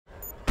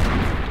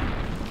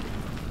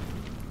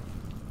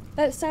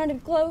That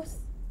sounded close.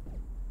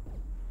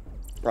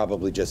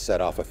 Probably just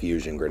set off a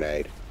fusion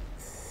grenade.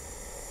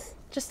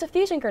 Just a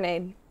fusion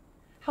grenade.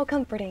 How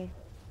comforting.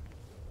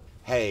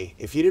 Hey,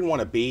 if you didn't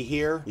want to be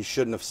here, you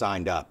shouldn't have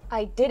signed up.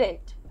 I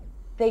didn't.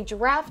 They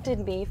drafted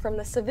me from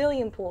the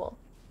civilian pool.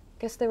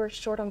 Guess they were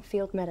short on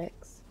field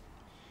medics.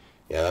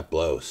 Yeah, that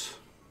blows.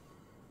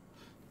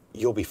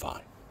 You'll be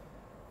fine.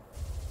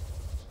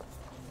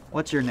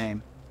 What's your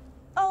name?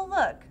 Oh,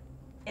 look.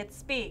 It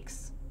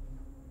speaks.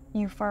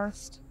 You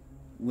first.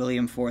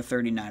 William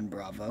 439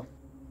 Bravo.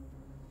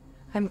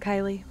 I'm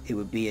Kylie. It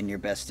would be in your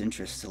best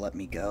interest to let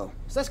me go.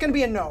 So that's gonna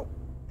be a no.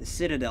 The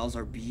Citadels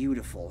are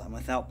beautiful and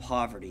without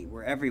poverty,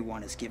 where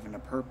everyone is given a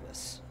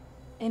purpose.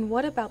 And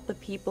what about the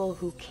people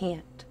who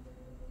can't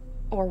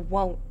or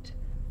won't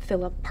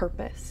fill a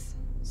purpose?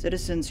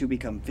 Citizens who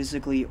become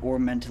physically or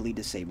mentally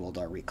disabled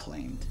are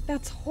reclaimed.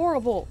 That's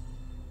horrible.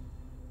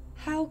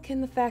 How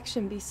can the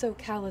faction be so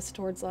callous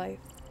towards life?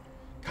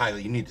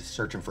 Kylie, you need to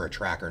search him for a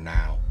tracker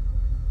now.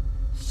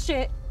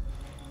 Shit.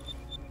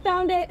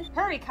 Found it.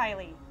 Hurry,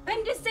 Kylie.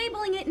 I'm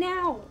disabling it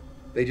now.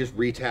 They just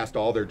retasked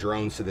all their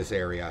drones to this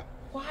area.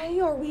 Why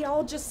are we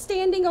all just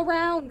standing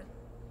around?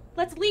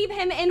 Let's leave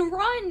him and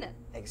run.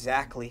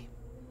 Exactly.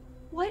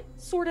 What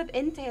sort of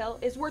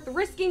intel is worth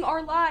risking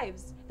our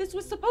lives? This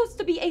was supposed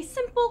to be a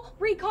simple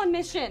recon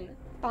mission.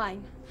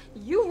 Fine.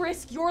 You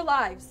risk your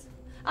lives.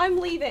 I'm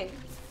leaving.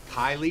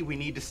 Kylie, we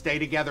need to stay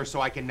together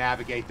so I can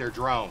navigate their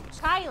drones.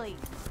 Kylie.